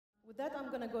that, I'm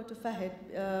going to go to Fahad,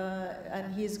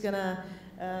 and he's going to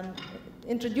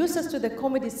introduce us to the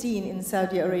comedy scene in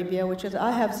Saudi Arabia, which is, I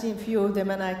have seen few of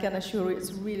them, and I can assure you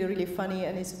it's really, really funny,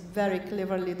 and it's very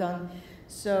cleverly done.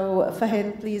 So,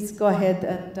 Fahad, please go ahead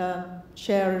and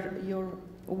share your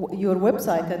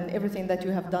website and everything that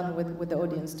you have done with the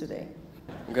audience today.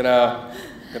 I'm gonna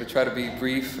try to be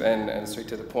brief and straight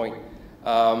to the point.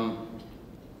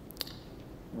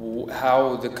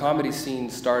 How the comedy scene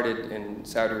started in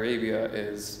Saudi Arabia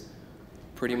is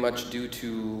pretty much due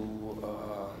to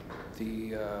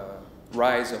the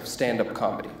rise of stand-up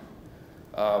comedy.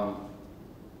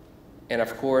 And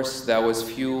of course, that was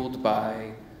fueled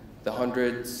by the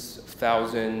hundreds of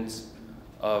thousands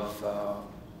of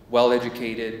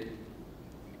well-educated,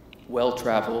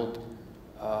 well-traveled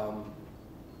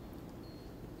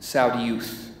Saudi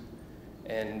youth.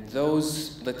 And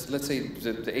those, let's say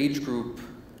the age group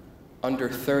under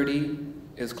 30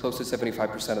 is close to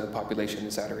 75% of the population in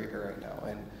Saudi Arabia right now.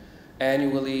 And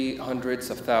annually,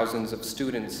 hundreds of thousands of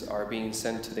students are being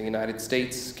sent to the United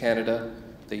States, Canada,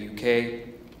 the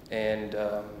UK, and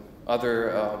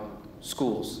other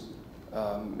schools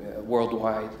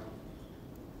worldwide,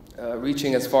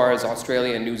 reaching as far as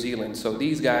Australia and New Zealand. So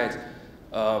these guys,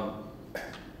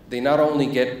 they not only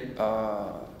get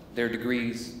their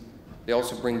degrees, they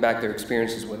also bring back their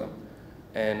experiences with them.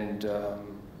 And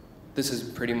this is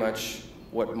pretty much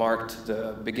what marked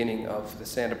the beginning of the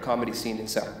stand-up comedy scene in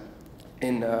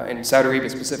Saudi Arabia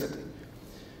specifically.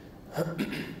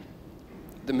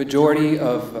 The majority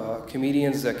of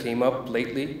comedians that came up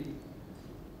lately,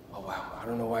 oh wow, I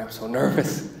don't know why I'm so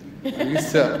nervous. I'm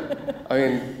used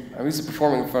to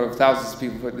performing in front of thousands of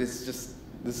people, but this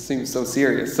seems so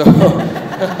serious. So,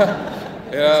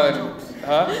 yeah,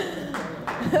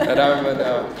 and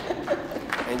I'm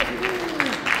thank you.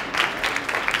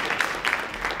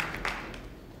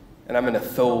 And I'm in a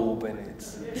thobe, and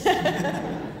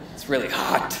it's really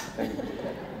hot.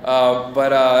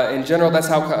 But in general, that's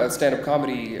how stand-up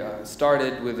comedy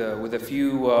started, with a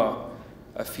few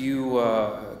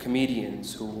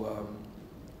comedians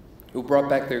who brought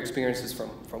back their experiences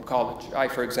from college. I,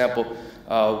 for example,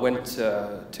 went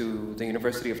to the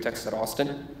University of Texas at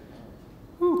Austin.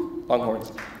 Woo,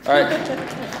 Longhorns. All right.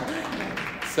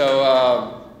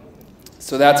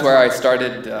 So that's where I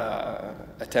started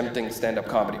attempting stand-up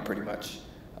comedy, pretty much.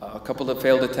 A couple of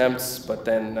failed attempts, but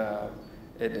then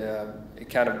it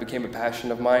kind of became a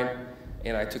passion of mine,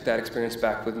 and I took that experience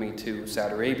back with me to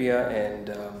Saudi Arabia,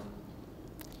 and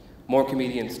more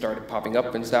comedians started popping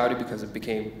up in Saudi because it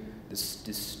became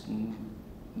this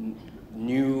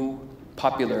new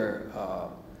popular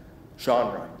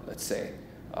genre, let's say,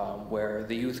 where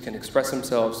the youth can express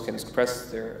themselves, can express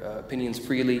their opinions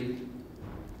freely,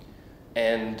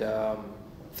 and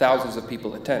thousands of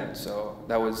people attend. So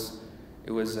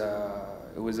it was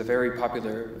a very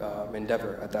popular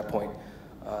endeavor at that point.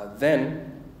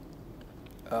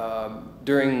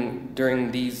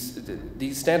 During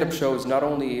these stand-up shows, not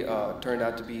only turned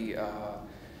out to be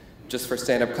just for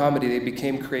stand-up comedy, they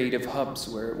became creative hubs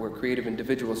where creative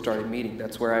individuals started meeting.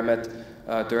 That's where I met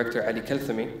director Ali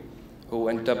Kelthami, who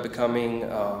ended up becoming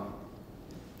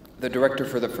the director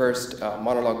for the first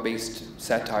monologue-based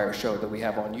satire show that we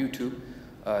have on YouTube,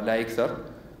 La Ikthar,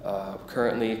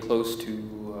 currently close to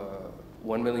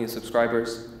 1 million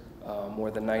subscribers,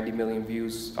 more than 90 million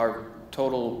views. Our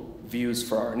total views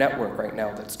for our network right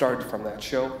now that started from that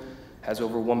show has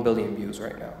over 1 billion views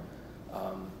right now.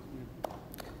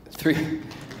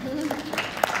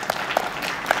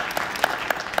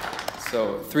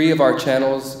 So 3 of our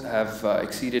channels have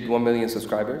exceeded 1 million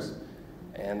subscribers,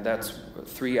 and that's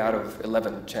 3 out of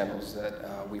 11 channels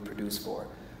that we produce for.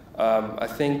 I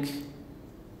think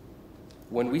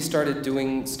when we started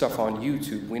doing stuff on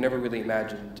YouTube, we never really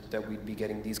imagined that we'd be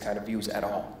getting these kind of views at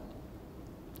all.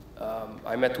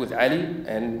 I met with Ali,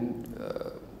 and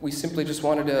we simply just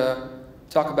wanted to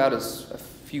talk about a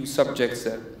few subjects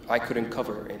that I couldn't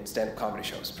cover in stand-up comedy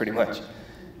shows, pretty much.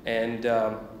 And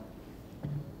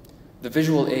the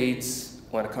visual aids,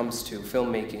 when it comes to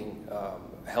filmmaking,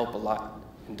 help a lot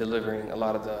in delivering a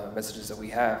lot of the messages that we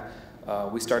have.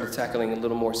 We started tackling a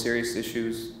little more serious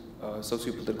issues,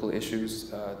 socio-political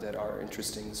issues that are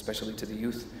interesting, especially to the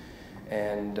youth.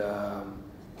 And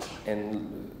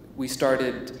we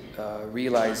started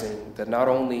realizing that not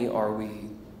only are we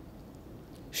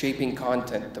shaping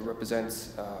content that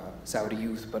represents Saudi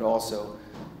youth, but also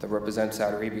that represents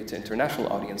Saudi Arabia to international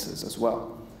audiences as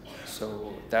well.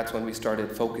 So that's when we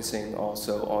started focusing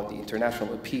also on the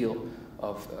international appeal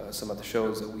of some of the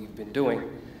shows that we've been doing.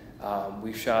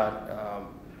 We've shot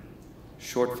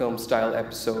short film style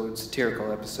episodes,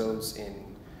 satirical episodes in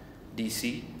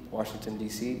DC, Washington,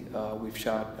 D.C. We've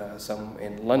shot some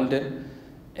in London,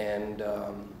 and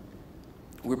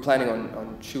we're planning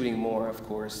on shooting more, of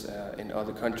course, in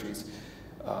other countries.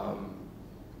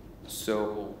 So,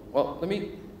 well, let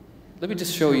me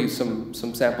just show you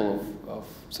some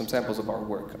samples of our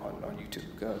work on YouTube.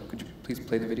 Could you please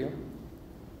play the video?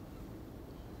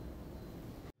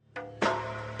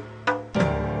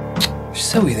 ايش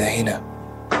تسوي ذا هنا؟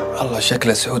 الله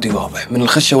شكله سعودي واضح من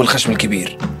الخشة والخشم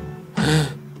الكبير.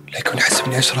 لا يكون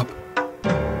يحسبني أشرب.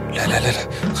 لا لا لا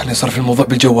لا، خليني أصرف الموضوع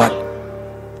بالجوال.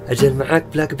 أجل معاك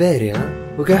بلاك بيري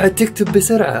ها؟ وقاعد تكتب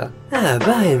بسرعة.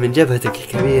 باين من جبهتك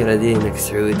الكبيرة دي إنك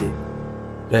سعودي.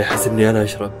 لا يحسبني أنا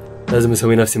أشرب، لازم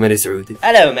أسوي نفسي ماني سعودي.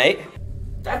 هلا ميت.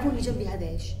 تعرفون اللي جنبي هذا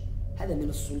إيش؟ هذا من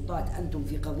السلطات. أنتم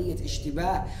في قضية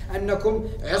اشتباه أنكم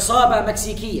عصابة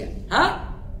مكسيكية، ها؟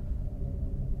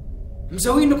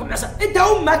 مسوين انكم عصابة. انت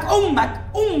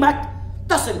امك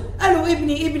تصل. الو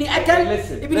ابني اكل.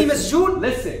 ابني مسجون.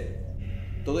 Listen.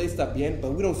 Todo está bien, but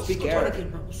we don't speak Arabic.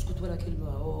 اسكت ولا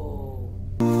كلمة.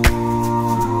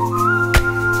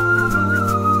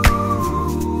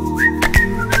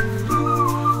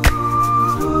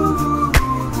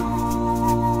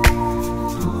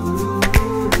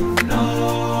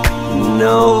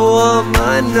 No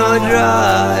woman, no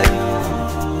drive.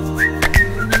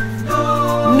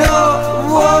 No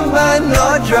woman, no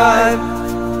drive.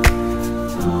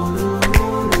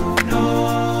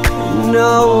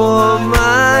 No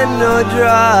woman, no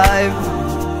drive.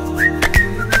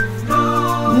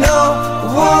 No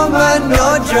woman, no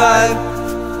drive.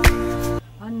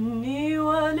 عني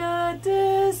ولا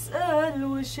تسأل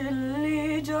وش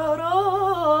اللي جرالي.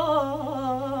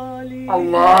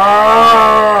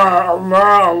 الله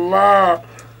الله الله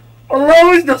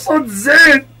الله، وش ده صوت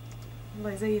زين.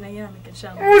 الله يزين ايامك ان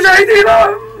شاء الله.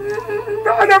 مشاهدينا،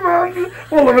 انا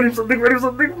والله ماني مصدق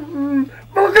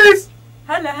بلقيس.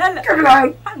 هلا كيف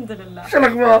الحال؟ الحمد لله. شو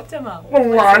الاخبار؟ تمام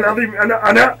والله العظيم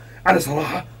انا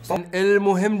صراحه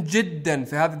المهم جدا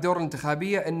في هذه الدورة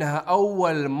الانتخابية انها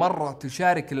اول مرة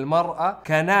تشارك المرأة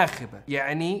كناخبة،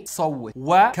 يعني تصوت،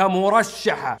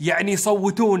 وكمرشحة، يعني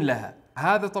يصوتون لها.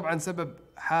 هذا طبعا سبب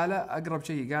حالة اقرب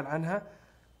شيء قال عنها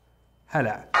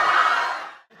هلا.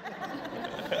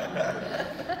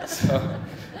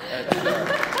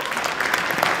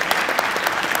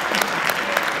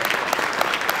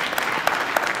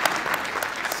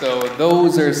 So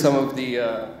those are some of the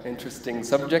interesting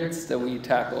subjects that we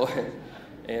tackle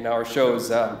in our shows.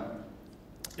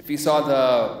 If you saw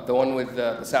the one with the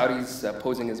Saudis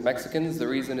posing as Mexicans, the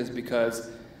reason is because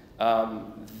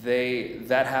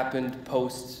that happened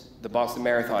post the Boston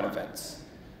Marathon events.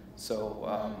 So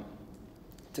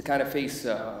to kind of face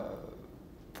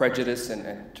prejudice and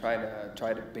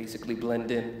try to basically blend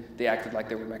in, they acted like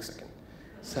they were Mexican.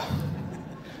 So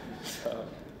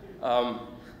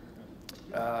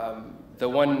the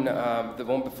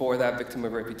one before that, Victim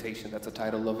of Reputation, that's the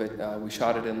title of it. We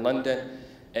shot it in London,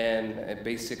 and it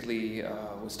basically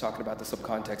was talking about the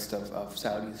subcontext of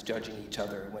Saudis judging each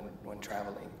other when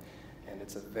traveling, and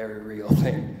it's a very real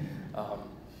thing.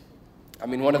 I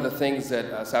mean, one of the things that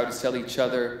Saudis tell each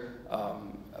other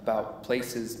about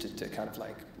places to kind of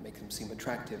like make them seem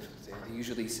attractive, they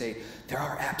usually say, there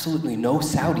are absolutely no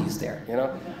Saudis there, you know?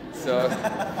 So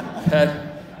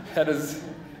that is,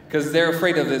 because they're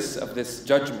afraid of this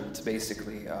judgment,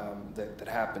 basically, that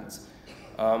happens.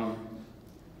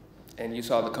 And you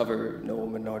saw the cover, No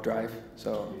Woman, No Drive,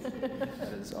 so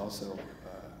that is also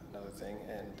another thing.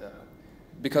 And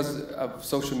because of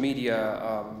social media,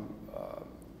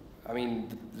 I mean,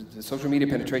 the social media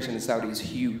penetration in Saudi is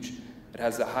huge. It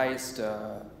has the highest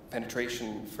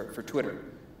penetration for Twitter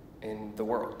in the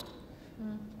world.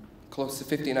 Close to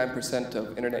 59% of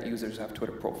internet users have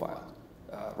Twitter profiles.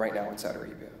 Right now in Saudi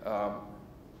Arabia.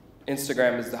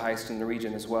 Instagram is the highest in the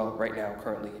region as well, right now,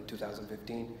 currently in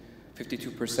 2015.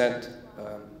 52%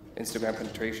 Instagram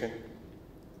penetration.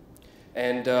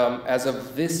 And as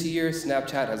of this year,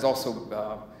 Snapchat has also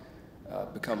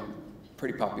become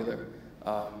pretty popular.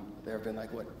 There have been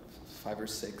like, 5 or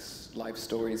 6 live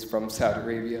stories from Saudi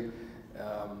Arabia.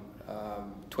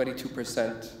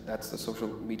 22%, that's the social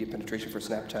media penetration for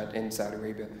Snapchat in Saudi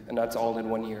Arabia, and that's all in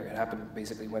 1 year. It happened,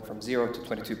 basically went from 0 to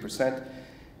 22%.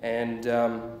 And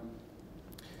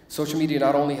social media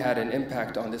not only had an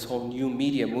impact on this whole new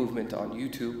media movement on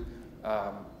YouTube,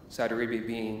 Saudi Arabia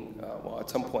being, well, at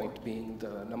some point being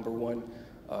the #1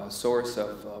 source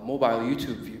of mobile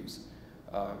YouTube views,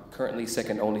 currently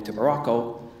second only to Morocco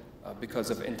because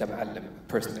of Inta Ma'allim.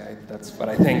 Personally, that's what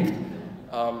I think.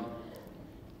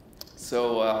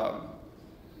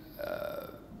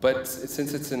 But since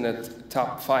it's in the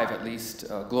top 5 at least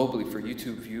globally for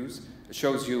YouTube views, it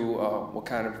shows you what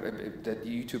kind of, that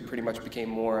YouTube pretty much became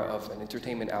more of an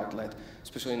entertainment outlet,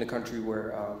 especially in a country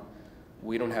where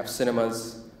we don't have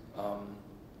cinemas.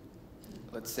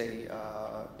 Let's say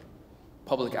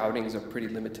public outings are pretty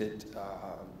limited.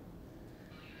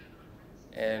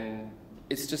 And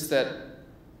it's just that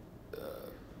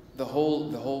the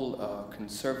whole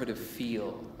conservative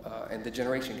feel and the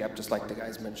generation gap, just like the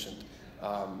guys mentioned,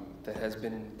 that has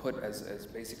been put as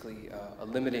basically a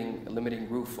limiting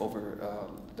roof over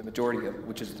the majority of,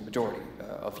 which is the majority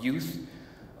of youth.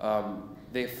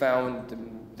 They found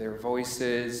their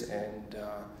voices and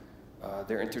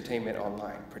their entertainment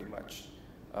online, pretty much.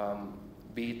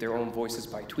 Be it their own voices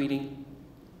by tweeting.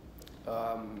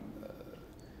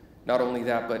 Not only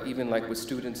that, but even like with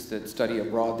students that study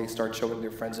abroad, they start showing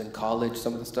their friends in college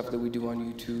some of the stuff that we do on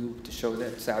YouTube to show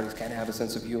that Saudis can have a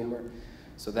sense of humor.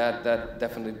 So that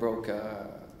definitely broke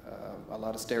a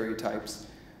lot of stereotypes.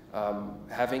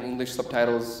 Having English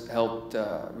subtitles helped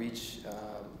reach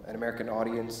an American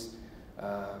audience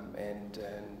and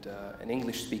an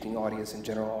English-speaking audience in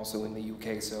general, also in the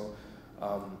UK. So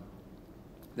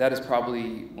that is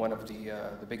probably one of the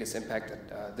biggest impact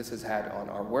that this has had on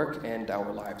our work and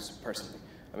our lives personally.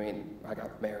 I mean, I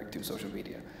got married through social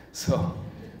media, so.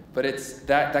 But it's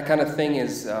that kind of thing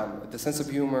is, the sense of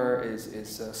humor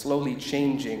is slowly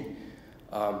changing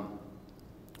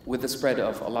with the spread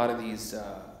of a lot of these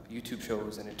YouTube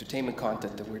shows and entertainment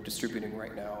content that we're distributing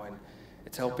right now, and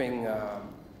it's helping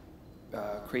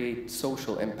create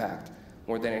social impact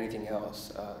more than anything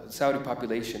else. The Saudi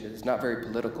population is not very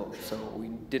political, so we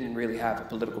didn't really have a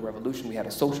political revolution, we had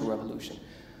a social revolution.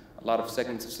 A lot of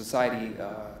segments of society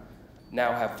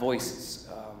now have voices.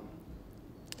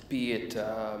 Be it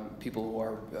people who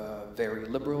are very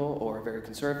liberal or very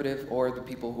conservative, or the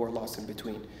people who are lost in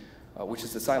between, which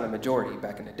is the silent majority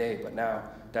back in the day, but now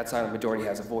that silent majority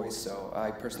has a voice. So I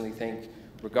personally think,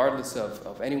 regardless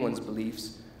of anyone's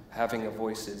beliefs, having a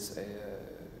voice is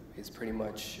pretty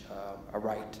much a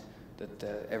right that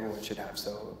everyone should have.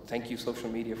 So thank you, social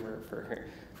media,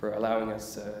 for allowing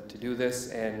us to do this.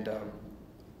 And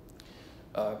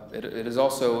it is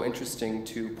also interesting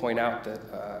to point out that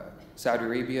Saudi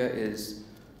Arabia is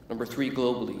number 3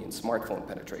 globally in smartphone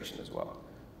penetration as well.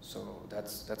 So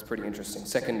that's pretty interesting.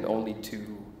 Second only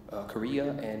to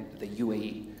Korea and the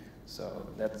UAE. So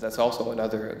that's also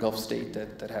another Gulf state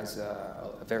that has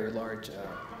a very large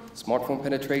smartphone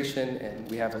penetration,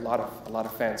 and we have a lot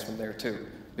of fans from there too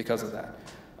because of that.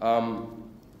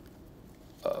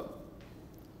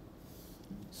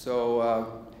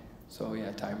 So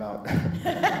yeah, time out.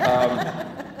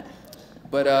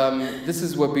 But this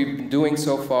is what we've been doing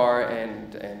so far,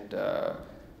 and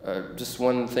just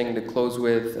one thing to close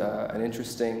with, an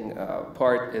interesting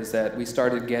part is that we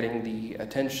started getting the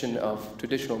attention of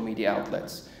traditional media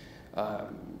outlets.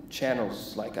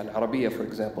 Channels like Al Arabiya, for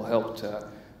example, helped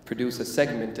produce a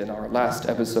segment in our last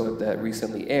episode that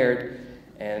recently aired,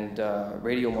 and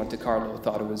Radio Monte Carlo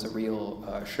thought it was a real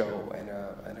show and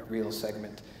a real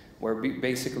segment, where we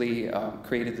basically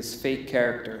created this fake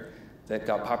character that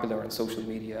got popular on social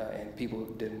media, and people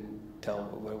didn't tell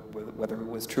whether it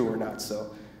was true or not.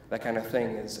 So that kind of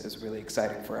thing is really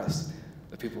exciting for us.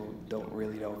 The people don't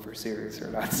really know if we're serious or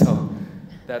not. So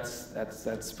that's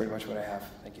pretty much what I have.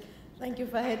 Thank you. Thank you,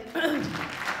 Fahad.